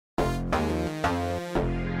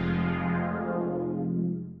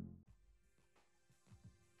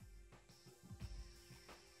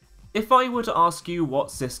If I were to ask you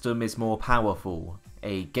what system is more powerful,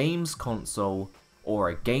 a games console or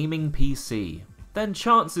a gaming PC, then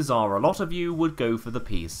chances are a lot of you would go for the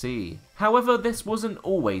PC. However, this wasn't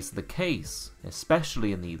always the case,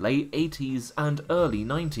 especially in the late 80s and early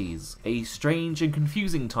 90s, a strange and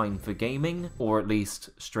confusing time for gaming, or at least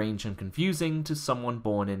strange and confusing to someone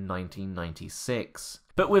born in 1996.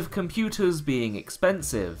 But with computers being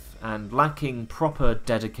expensive and lacking proper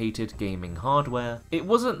dedicated gaming hardware, it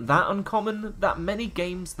wasn't that uncommon that many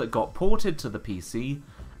games that got ported to the PC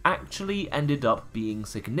actually ended up being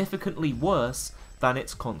significantly worse than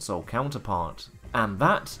its console counterpart. And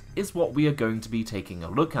that is what we are going to be taking a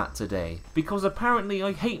look at today, because apparently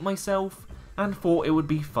I hate myself and thought it would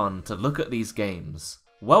be fun to look at these games.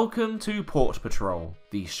 Welcome to Port Patrol,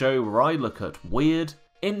 the show where I look at weird,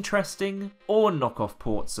 interesting, or knockoff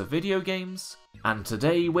ports of video games, and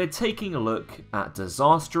today we're taking a look at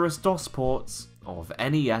disastrous DOS ports of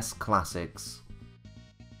NES Classics.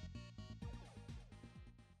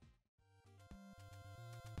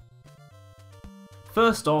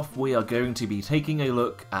 First off, we are going to be taking a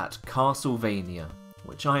look at Castlevania,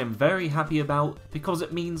 which I am very happy about because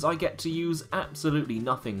it means I get to use absolutely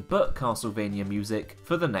nothing but Castlevania music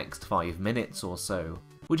for the next 5 minutes or so,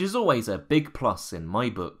 which is always a big plus in my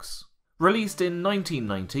books. Released in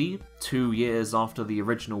 1990, 2 years after the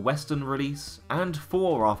original Western release, and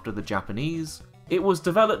 4 after the Japanese, it was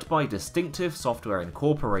developed by Distinctive Software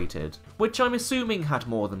Incorporated, which I'm assuming had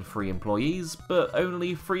more than 3 employees, but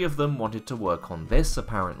only 3 of them wanted to work on this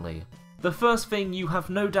apparently. The first thing you have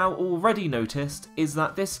no doubt already noticed is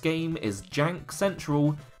that this game is jank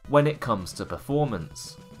central when it comes to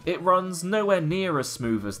performance. It runs nowhere near as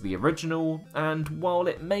smooth as the original, and while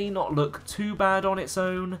it may not look too bad on its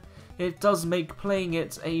own, it does make playing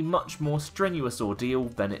it a much more strenuous ordeal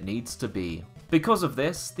than it needs to be. Because of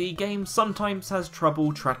this, the game sometimes has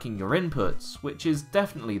trouble tracking your inputs, which is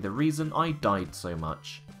definitely the reason I died so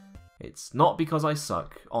much. It's not because I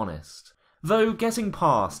suck, honest. Though getting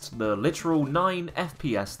past the literal 9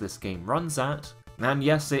 FPS this game runs at, and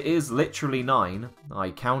yes it is literally 9,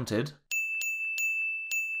 I counted,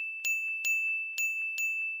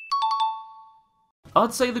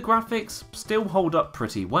 I'd say the graphics still hold up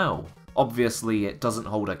pretty well. Obviously it doesn't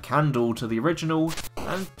hold a candle to the original,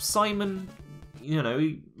 and Simon, you know,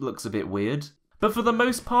 he looks a bit weird. But for the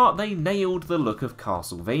most part they nailed the look of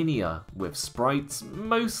Castlevania, with sprites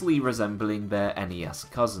mostly resembling their NES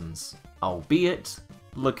cousins, albeit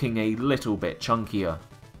looking a little bit chunkier.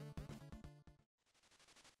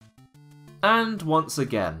 And once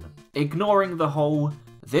again, ignoring the whole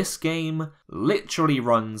 "this game literally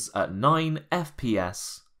runs at 9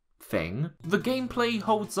 FPS" thing, the gameplay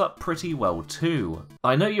holds up pretty well too.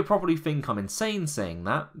 I know you probably think I'm insane saying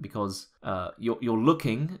that, because you're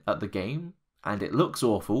looking at the game and it looks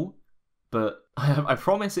awful, but I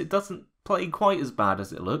promise it doesn't play quite as bad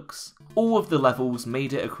as it looks. All of the levels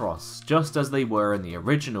made it across just as they were in the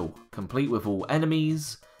original, complete with all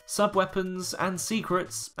enemies, sub-weapons, and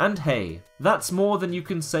secrets, and hey, that's more than you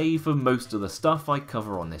can say for most of the stuff I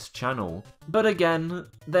cover on this channel. But again,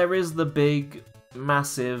 there is the big,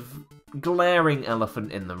 massive, glaring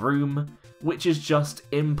elephant in the room, which is just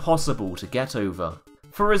impossible to get over.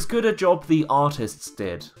 For as good a job the artists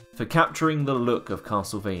did for capturing the look of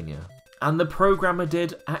Castlevania, and the programmer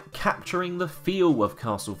did at capturing the feel of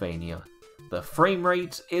Castlevania, the frame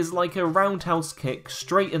rate is like a roundhouse kick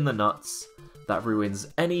straight in the nuts that ruins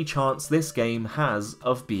any chance this game has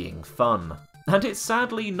of being fun. And it's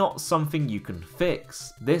sadly not something you can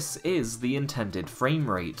fix. This is the intended frame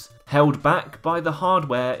rate, held back by the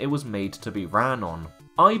hardware it was made to be ran on.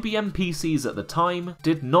 IBM PCs at the time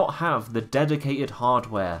did not have the dedicated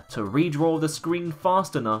hardware to redraw the screen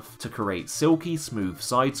fast enough to create silky smooth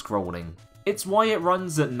side-scrolling. It's why it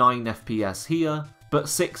runs at 9 FPS here, but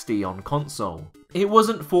 60 on console. It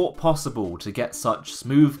wasn't thought possible to get such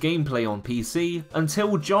smooth gameplay on PC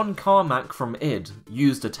until John Carmack from id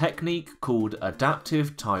used a technique called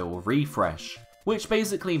adaptive tile refresh, which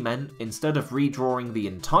basically meant instead of redrawing the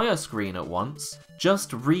entire screen at once,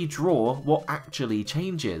 just redraw what actually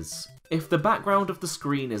changes. If the background of the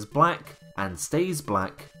screen is black and stays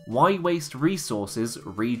black, why waste resources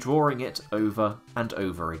redrawing it over and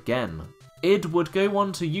over again? id would go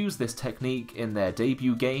on to use this technique in their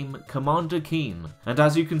debut game, Commander Keen, and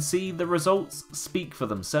as you can see, the results speak for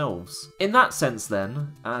themselves. In that sense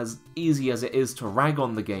then, as easy as it is to rag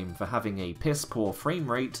on the game for having a piss poor frame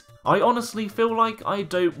rate, I honestly feel like I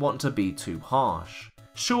don't want to be too harsh.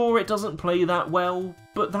 Sure, it doesn't play that well,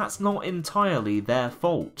 but that's not entirely their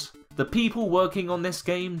fault. The people working on this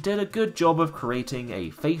game did a good job of creating a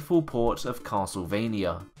faithful port of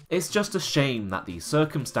Castlevania. It's just a shame that the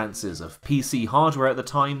circumstances of PC hardware at the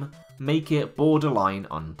time make it borderline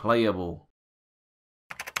unplayable.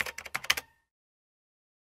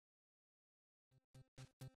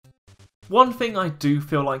 One thing I do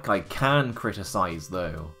feel like I can criticise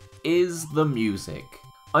though, is the music.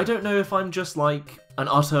 I don't know if I'm just like an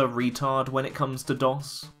utter retard when it comes to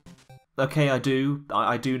DOS. Okay, I do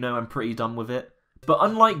know I'm pretty done with it. But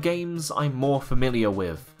unlike games I'm more familiar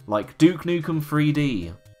with, like Duke Nukem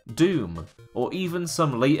 3D, Doom, or even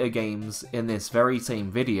some later games in this very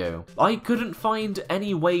same video, I couldn't find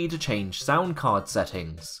any way to change sound card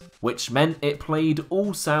settings, which meant it played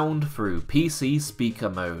all sound through PC speaker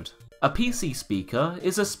mode. A PC speaker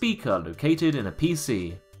is a speaker located in a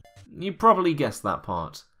PC. You probably guessed that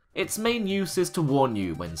part. Its main use is to warn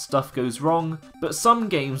you when stuff goes wrong, but some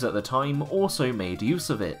games at the time also made use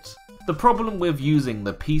of it. The problem with using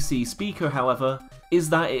the PC speaker, however, is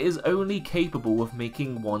that it is only capable of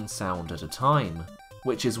making one sound at a time,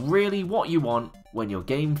 which is really what you want when your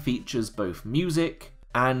game features both music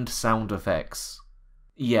and sound effects.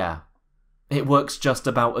 Yeah, it works just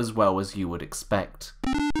about as well as you would expect.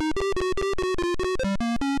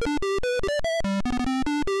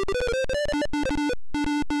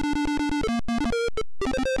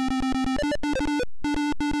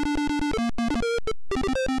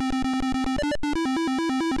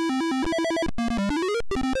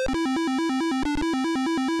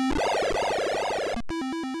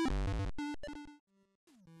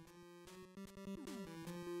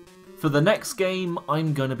 For the next game,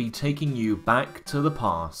 I'm gonna be taking you back to the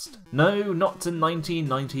past. No, not to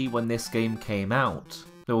 1990 when this game came out,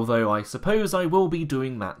 although I suppose I will be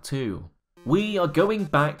doing that too. We are going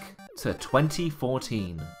back to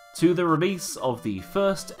 2014, to the release of the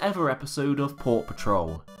first ever episode of Paw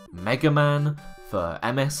Patrol, Mega Man for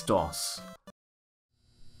MS-DOS.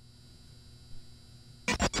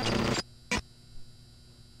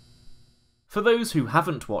 For those who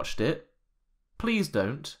haven't watched it, please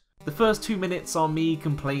don't. The first 2 minutes are me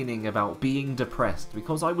complaining about being depressed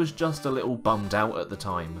because I was just a little bummed out at the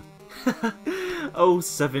time. Oh,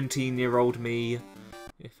 17-year-old me.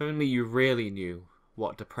 If only you really knew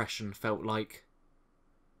what depression felt like.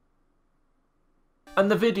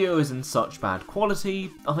 And the video is in such bad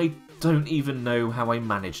quality, I don't even know how I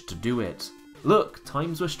managed to do it. Look,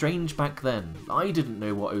 times were strange back then. I didn't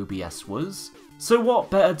know what OBS was. So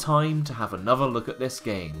what better time to have another look at this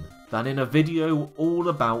game than in a video all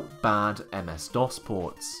about bad MS-DOS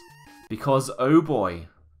ports. Because oh boy,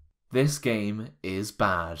 this game is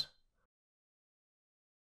bad.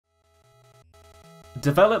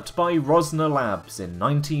 Developed by Rosner Labs in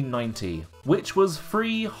 1990, which was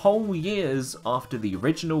 3 whole years after the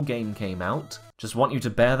original game came out. Just want you to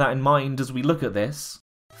bear that in mind as we look at this.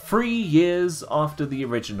 3 years after the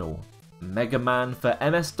original, Mega Man for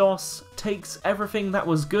MS-DOS takes everything that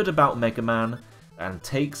was good about Mega Man and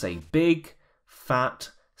takes a big,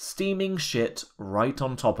 fat, steaming shit right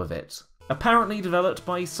on top of it. Apparently developed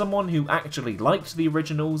by someone who actually liked the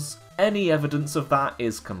originals, any evidence of that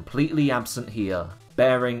is completely absent here,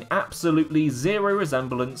 bearing absolutely zero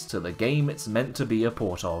resemblance to the game it's meant to be a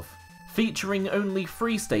port of. Featuring only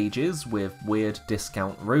 3 stages with weird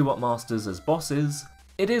discount robot masters as bosses,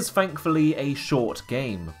 it is thankfully a short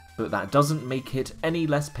game, but that doesn't make it any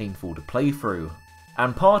less painful to play through.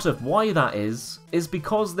 And part of why that is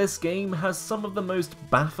because this game has some of the most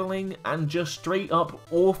baffling and just straight up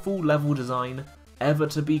awful level design ever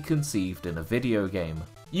to be conceived in a video game.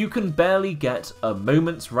 You can barely get a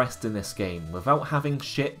moment's rest in this game without having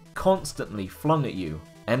shit constantly flung at you.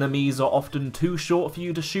 Enemies are often too short for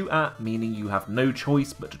you to shoot at, meaning you have no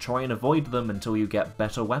choice but to try and avoid them until you get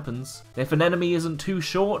better weapons. If an enemy isn't too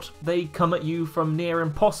short, they come at you from near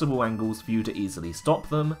impossible angles for you to easily stop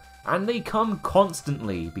them, and they come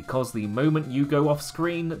constantly because the moment you go off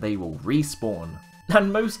screen, they will respawn.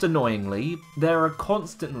 And most annoyingly, there are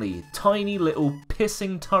constantly tiny little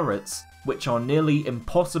pissing turrets which are nearly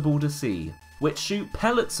impossible to see, which shoot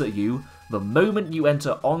pellets at you the moment you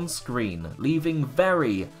enter on screen, leaving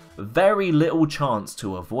very, very little chance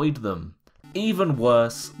to avoid them. Even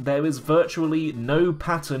worse, there is virtually no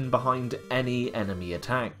pattern behind any enemy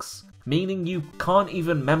attacks, meaning you can't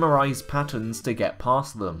even memorize patterns to get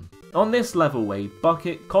past them. On this level, a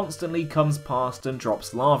bucket constantly comes past and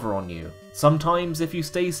drops lava on you. Sometimes if you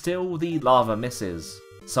stay still, the lava misses.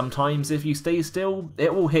 Sometimes if you stay still,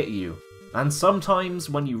 it will hit you. And sometimes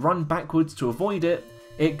when you run backwards to avoid it,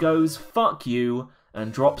 it goes fuck you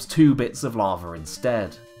and drops 2 bits of lava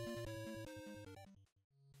instead.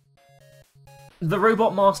 The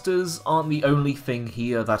Robot Masters aren't the only thing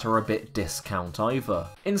here that are a bit discount either.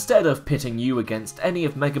 Instead of pitting you against any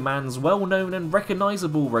of Mega Man's well-known and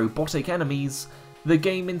recognisable robotic enemies, the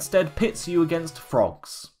game instead pits you against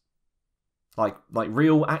frogs. Like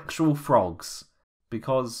real actual frogs.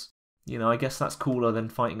 Because, you know, I guess that's cooler than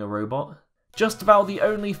fighting a robot. Just about the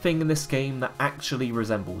only thing in this game that actually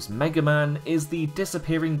resembles Mega Man is the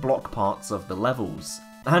disappearing block parts of the levels.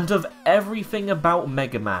 And of everything about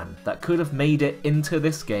Mega Man that could have made it into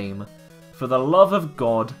this game, for the love of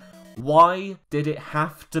God, why did it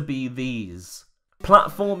have to be these?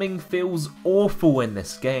 Platforming feels awful in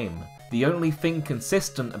this game. The only thing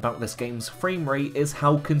consistent about this game's frame rate is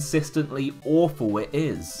how consistently awful it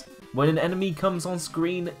is. When an enemy comes on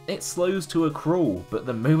screen, it slows to a crawl, but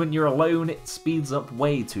the moment you're alone, it speeds up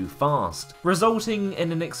way too fast, resulting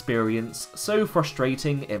in an experience so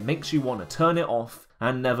frustrating it makes you want to turn it off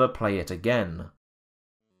and never play it again.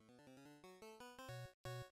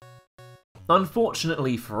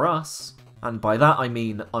 Unfortunately for us, and by that I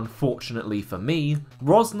mean unfortunately for me,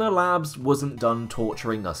 Rosner Labs wasn't done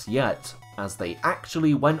torturing us yet, as they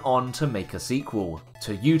actually went on to make a sequel.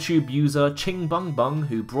 To YouTube user Ching Bung Bung,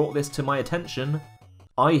 who brought this to my attention,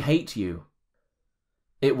 I hate you.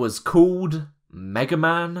 It was called Mega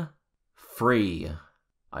Man 3.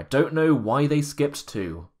 I don't know why they skipped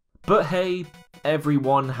 2. But hey,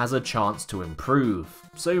 everyone has a chance to improve,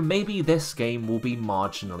 so maybe this game will be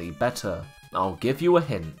marginally better. I'll give you a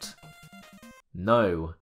hint.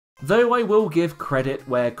 No. Though I will give credit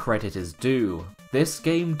where credit is due. This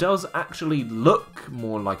game does actually look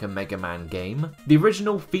more like a Mega Man game. The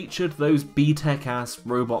original featured those B-Tech-ass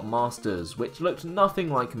Robot Masters, which looked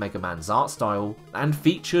nothing like Mega Man's art style, and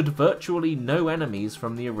featured virtually no enemies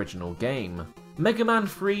from the original game. Mega Man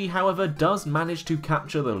 3, however, does manage to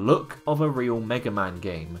capture the look of a real Mega Man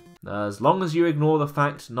game, as long as you ignore the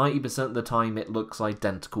fact 90% of the time it looks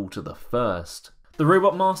identical to the first. The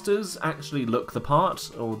Robot Masters actually look the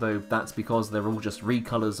part, although that's because they're all just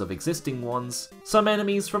recolors of existing ones. Some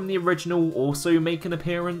enemies from the original also make an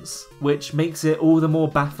appearance, which makes it all the more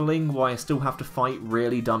baffling why I still have to fight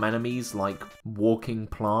really dumb enemies like walking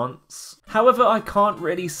plants. However, I can't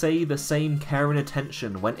really say the same care and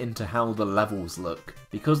attention went into how the levels look,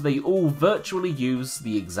 because they all virtually use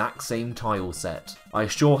the exact same tile set. I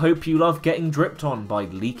sure hope you love getting dripped on by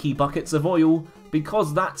leaky buckets of oil,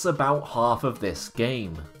 because that's about half of this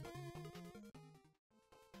game.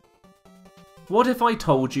 What if I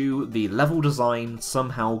told you the level design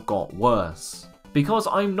somehow got worse? Because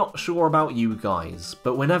I'm not sure about you guys,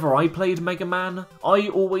 but whenever I played Mega Man, I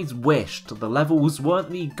always wished the levels weren't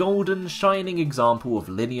the golden shining example of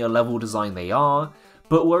linear level design they are,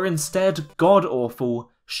 but were instead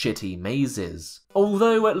god-awful, shitty mazes.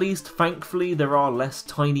 Although at least thankfully there are less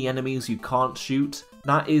tiny enemies you can't shoot,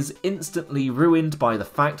 that is instantly ruined by the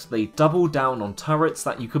fact they double down on turrets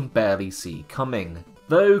that you can barely see coming.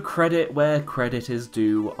 Though credit where credit is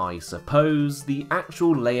due, I suppose, the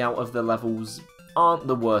actual layout of the levels aren't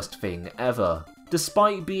the worst thing ever.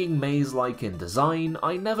 Despite being maze-like in design,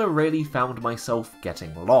 I never really found myself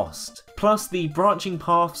getting lost. Plus, the branching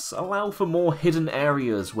paths allow for more hidden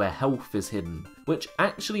areas where health is hidden, which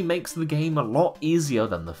actually makes the game a lot easier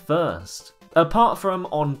than the first. Apart from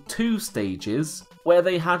on 2 stages, where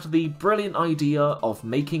they had the brilliant idea of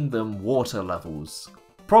making them water levels.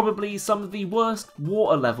 Probably some of the worst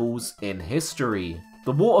water levels in history.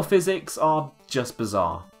 The water physics are just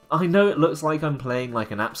bizarre. I know it looks like I'm playing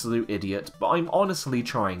like an absolute idiot, but I'm honestly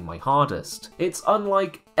trying my hardest. It's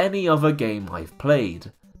unlike any other game I've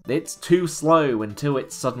played. It's too slow until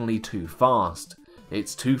it's suddenly too fast.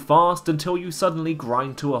 It's too fast until you suddenly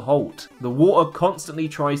grind to a halt. The water constantly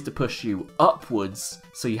tries to push you upwards,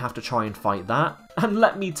 so you have to try and fight that. And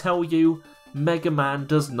let me tell you, Mega Man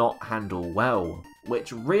does not handle well,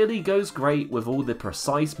 which really goes great with all the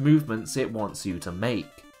precise movements it wants you to make.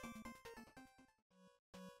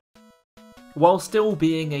 While still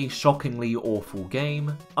being a shockingly awful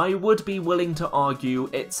game, I would be willing to argue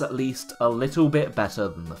it's at least a little bit better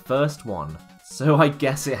than the first one. So I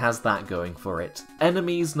guess it has that going for it.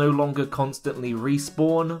 Enemies no longer constantly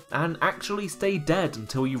respawn, and actually stay dead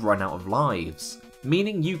until you run out of lives,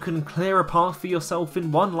 meaning you can clear a path for yourself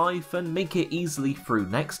in one life and make it easily through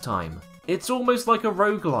next time. It's almost like a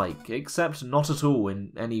roguelike, except not at all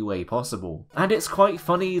in any way possible. And it's quite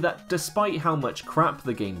funny that despite how much crap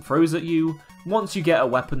the game throws at you, once you get a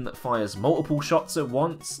weapon that fires multiple shots at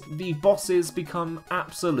once, the bosses become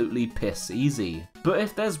absolutely piss easy. But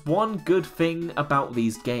if there's one good thing about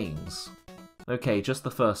these games, okay, just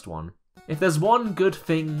the first one. If there's one good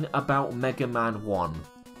thing about Mega Man 1,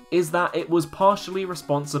 is that it was partially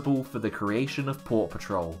responsible for the creation of Paw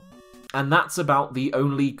Patrol. and that's about the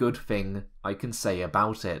only good thing I can say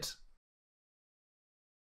about it.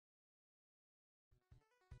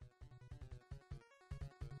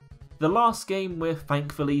 The last game we're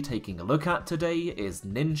thankfully taking a look at today is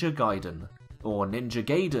Ninja Gaiden, or Ninja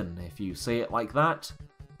Gaiden if you say it like that.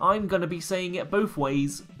 I'm gonna be saying it both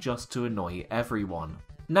ways just to annoy everyone.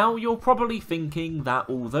 Now you're probably thinking that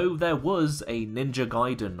although there was a Ninja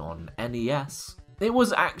Gaiden on NES, it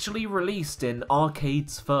was actually released in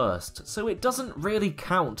arcades first, so it doesn't really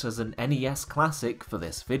count as an NES classic for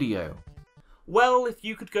this video. Well, if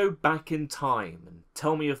you could go back in time and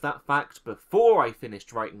tell me of that fact before I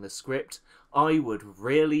finished writing the script, I would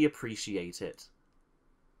really appreciate it.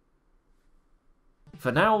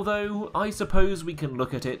 For now though, I suppose we can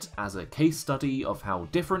look at it as a case study of how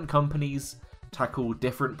different companies tackle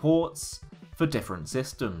different ports for different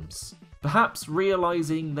systems. Perhaps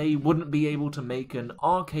realising they wouldn't be able to make an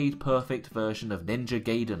arcade-perfect version of Ninja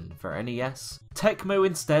Gaiden for NES, Tecmo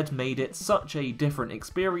instead made it such a different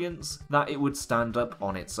experience that it would stand up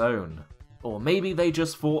on its own. Or maybe they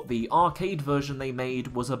just thought the arcade version they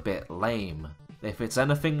made was a bit lame. If it's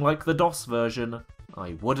anything like the DOS version,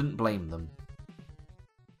 I wouldn't blame them.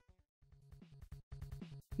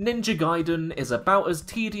 Ninja Gaiden is about as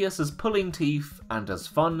tedious as pulling teeth and as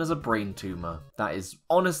fun as a brain tumour. That is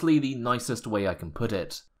honestly the nicest way I can put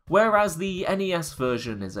it. Whereas the NES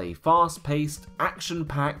version is a fast-paced,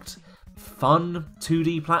 action-packed, fun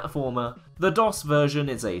 2D platformer, the DOS version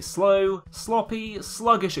is a slow, sloppy,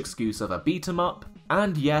 sluggish excuse of a beat-em-up,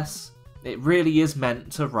 and yes, it really is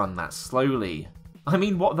meant to run that slowly. I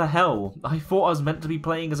mean, what the hell? I thought I was meant to be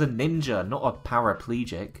playing as a ninja, not a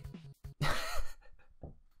paraplegic.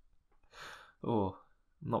 Oh,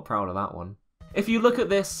 I'm not proud of that one. If you look at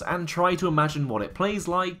this and try to imagine what it plays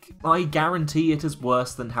like, I guarantee it is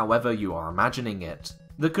worse than however you are imagining it.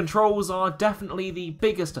 The controls are definitely the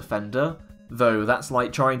biggest offender, though that's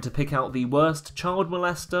like trying to pick out the worst child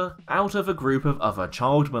molester out of a group of other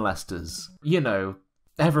child molesters. You know,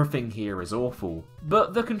 everything here is awful.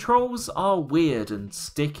 But the controls are weird and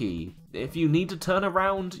sticky. If you need to turn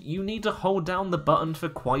around, you need to hold down the button for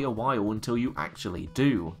quite a while until you actually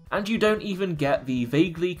do. And you don't even get the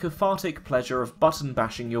vaguely cathartic pleasure of button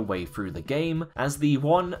bashing your way through the game, as the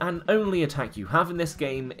one and only attack you have in this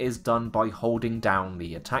game is done by holding down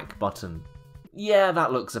the attack button. Yeah,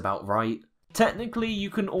 that looks about right. Technically, you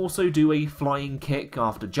can also do a flying kick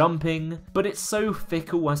after jumping, but it's so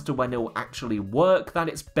fickle as to when it'll actually work that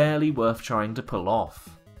it's barely worth trying to pull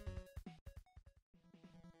off.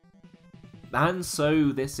 And so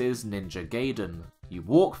this is Ninja Gaiden. You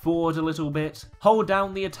walk forward a little bit, hold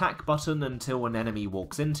down the attack button until an enemy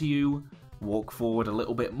walks into you, walk forward a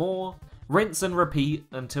little bit more, rinse and repeat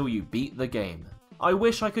until you beat the game. I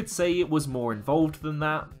wish I could say it was more involved than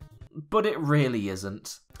that, but it really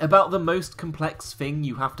isn't. About the most complex thing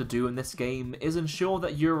you have to do in this game is ensure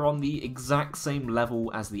that you're on the exact same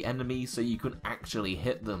level as the enemy so you can actually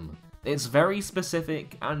hit them. It's very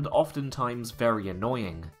specific and oftentimes very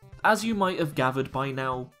annoying. As you might have gathered by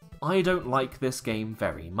now, I don't like this game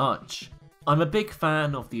very much. I'm a big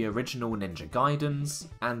fan of the original Ninja Gaidens,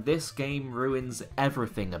 and this game ruins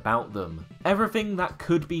everything about them. Everything that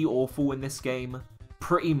could be awful in this game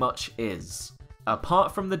pretty much is.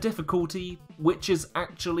 Apart from the difficulty, which is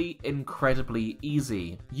actually incredibly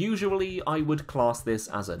easy. Usually I would class this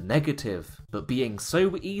as a negative, but being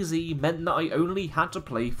so easy meant that I only had to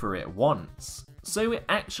play through it once. So it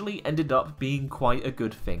actually ended up being quite a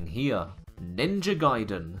good thing here. Ninja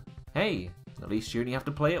Gaiden. Hey, at least you only have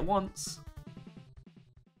to play it once.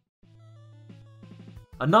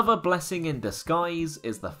 Another blessing in disguise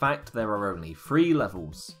is the fact there are only 3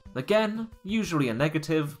 levels. Again, usually a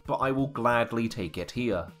negative, but I will gladly take it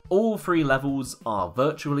here. All 3 levels are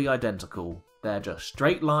virtually identical. They're just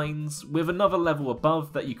straight lines, with another level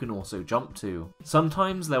above that you can also jump to.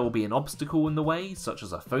 Sometimes there will be an obstacle in the way, such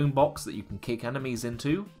as a phone box that you can kick enemies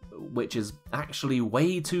into, which is actually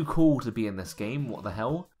way too cool to be in this game, what the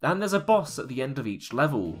hell. And there's a boss at the end of each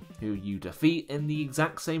level, who you defeat in the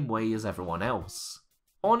exact same way as everyone else.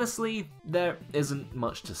 Honestly, there isn't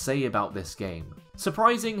much to say about this game.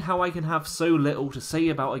 Surprising how I can have so little to say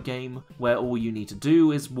about a game where all you need to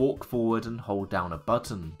do is walk forward and hold down a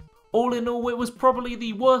button. All in all, it was probably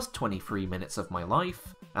the worst 23 minutes of my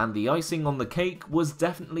life, and the icing on the cake was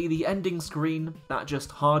definitely the ending screen that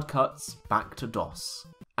just hard cuts back to DOS.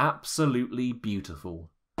 Absolutely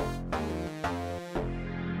beautiful.